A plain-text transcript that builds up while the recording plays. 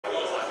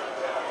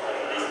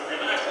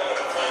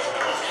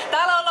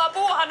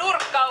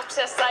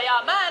lähetyksessä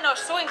ja mä en oo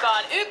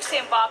suinkaan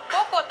yksin, vaan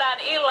koko tän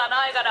illan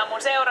aikana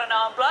mun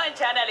seurana on Blind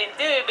Channelin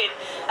tyypit.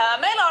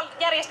 Meillä on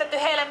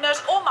järjestetty heille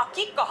myös oma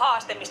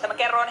kikkahaaste, mistä mä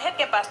kerron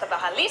hetken päästä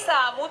vähän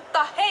lisää,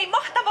 mutta hei,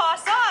 mahtavaa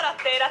saada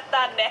teidät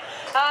tänne.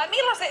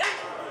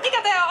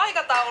 Mikä teidän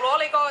aikataulu?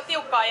 Oliko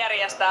tiukkaa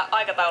järjestää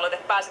aikataulut,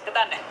 että pääsitte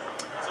tänne?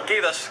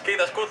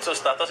 Kiitos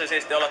kutsusta, tosi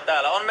siisti olla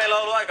täällä. On meillä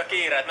ollut aika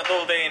kiire, että me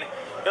tultiin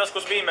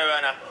joskus viime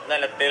yönä,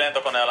 lennettiin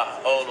lentokoneella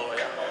Ouluun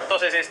ja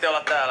tosi siisti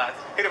olla täällä.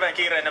 Hirveän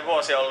kiireinen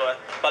vuosi ollut,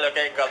 että paljon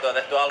keikkailtua ja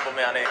tehty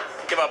albumia, niin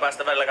kiva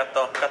päästä välillä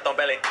kattoon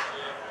peli.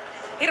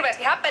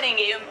 Hirveästi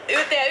happeningia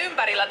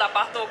ympärillä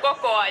tapahtuu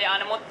koko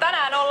ajan, mutta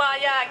tänään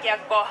ollaan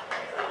jääkiekko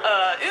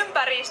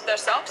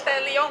ympäristössä. Onko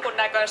teillä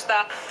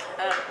jonkunnäköistä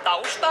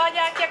taustaa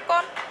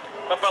jääkiekkoon?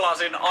 Mä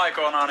pelasin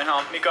aikoinaan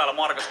ihan Mikael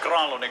Markus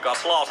Granlundin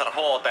kanssa Laser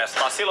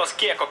HT:sta. Silloin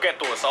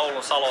kiekkoketuissa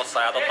Oulun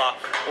Salossa ja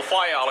mun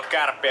faija on ollut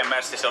Kärppien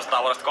messissä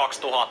jostain vuodesta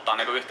 2000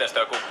 niin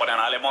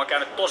yhteistyökumppanina. Eli mä oon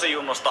käynyt tosi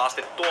junnusta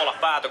asti tuolla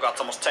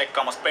päätykatsomusta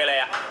tsekkaamassa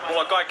pelejä.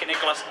 Mulla on kaikki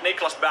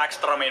Niklas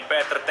Backstromin,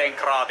 Peter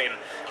Tenkraatin,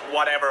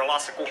 whatever,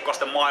 Lasse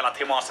Kukkosten mailat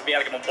himassa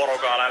vieläkin mun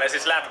porukalla. Eli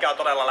siis lätkä on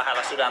todella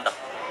lähellä sydäntä.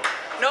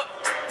 No,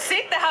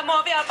 sittenhän mua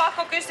on vielä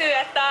pakko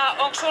kysyä, että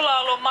onko sulla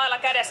ollut mailla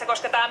kädessä,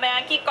 koska tää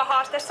meidän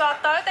kikkahaaste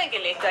saattaa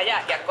jotenkin liittyä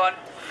jääkiekkoon?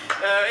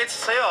 Itse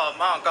asiassa joo,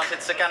 mä oon kans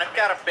itse käynyt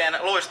Kärppien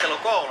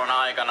luistelukoulun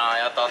aikanaan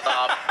ja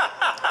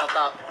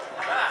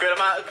kyllä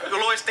mä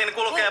luistin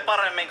kulkee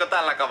paremmin kuin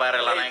tällä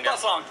kaverilla. Ei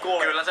tasan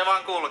kulje. Kyllä se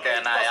vaan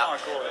kulkee näin. Ja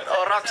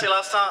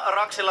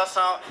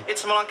Raksilassa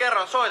itse me ollaan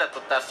kerran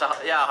soitettu tässä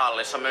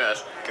jäähallissa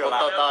myös. Kyllä.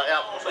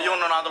 Ja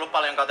junnuna on tullut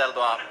paljon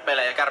katseltua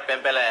pelejä, Kärppien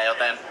pelejä,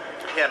 joten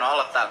hienoa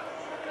olla täällä.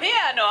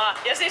 Hienoa!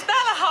 Ja siis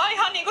täällähän on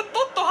ihan niinku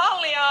tuttu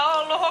halli ja on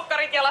ollut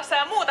hokkarit jalassa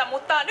ja muuta,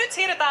 mutta nyt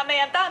siirrytään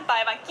meidän tämän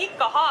päivän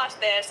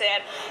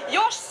kikkahaasteeseen,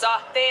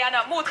 jossa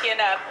teidän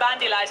muutkin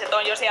bändiläiset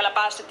on jo siellä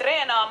päässyt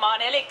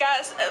treenaamaan. Eli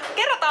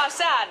kerrotaan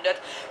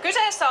säännöt.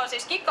 Kyseessä on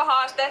siis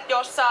kikkahaaste,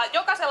 jossa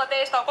jokaisella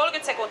teistä on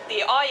 30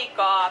 sekuntia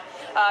aikaa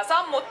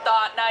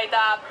sammuttaa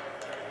näitä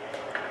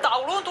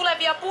tauluun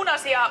tulevia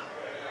punaisia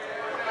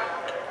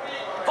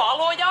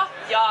valoja,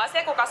 ja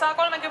se kuka saa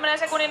 30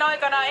 sekunnin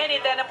aikana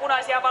eniten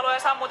punaisia valoja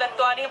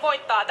sammutettua, niin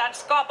voittaa tän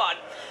skaban.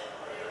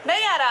 Me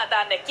jäädään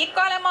tänne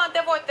kikkailemaan,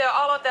 te voitte jo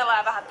aloitella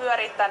ja vähän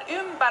pyörittää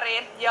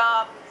ympäri,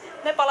 ja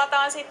me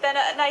palataan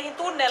sitten näihin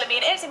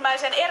tunnelmiin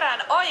ensimmäisen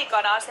erän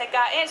aikana,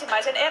 sekä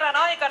ensimmäisen erän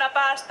aikana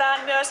päästään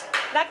myös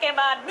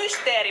näkemään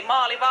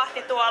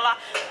mysteerimaalivahti tuolla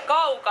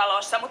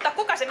kaukalossa. Mutta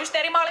kuka se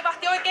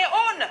mysteerimaalivahti oikein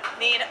on?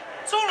 Niin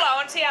sulla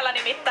on siellä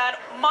nimittäin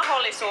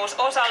mahdollisuus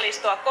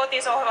osallistua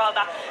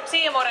kotisohvalta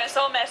Siimoren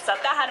somessa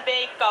tähän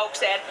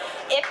veikkaukseen.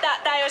 Että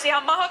tää ei olisi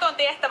ihan mahdoton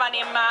tehtävä,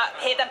 niin mä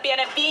heitän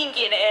pienen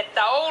vinkin,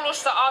 että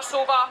Oulussa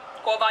asuva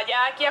kova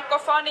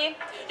jääkiekkofani,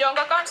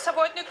 jonka kanssa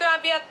voit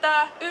nykyään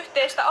viettää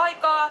yhteistä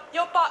aikaa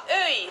jopa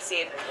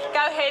öisin.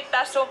 Käy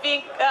heittää sun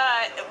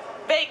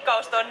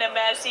veikkaus tonne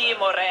meidän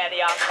Siimoreen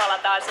ja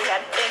palataan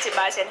siihen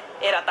ensimmäisen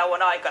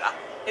erätauon aikana.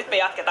 Nyt me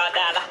jatketaan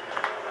täällä.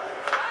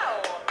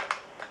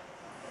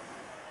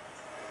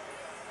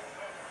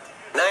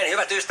 Näin,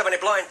 hyvät ystäväni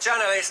Blind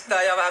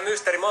Channelista ja vähän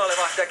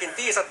mysteerimaalivahtiakin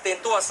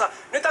tiisattiin tuossa.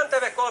 Nyt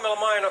TV3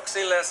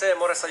 mainoksille ja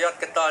Seemoressa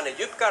jatketaan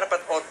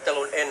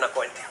JYP-Kärpät-ottelun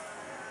ennakointia.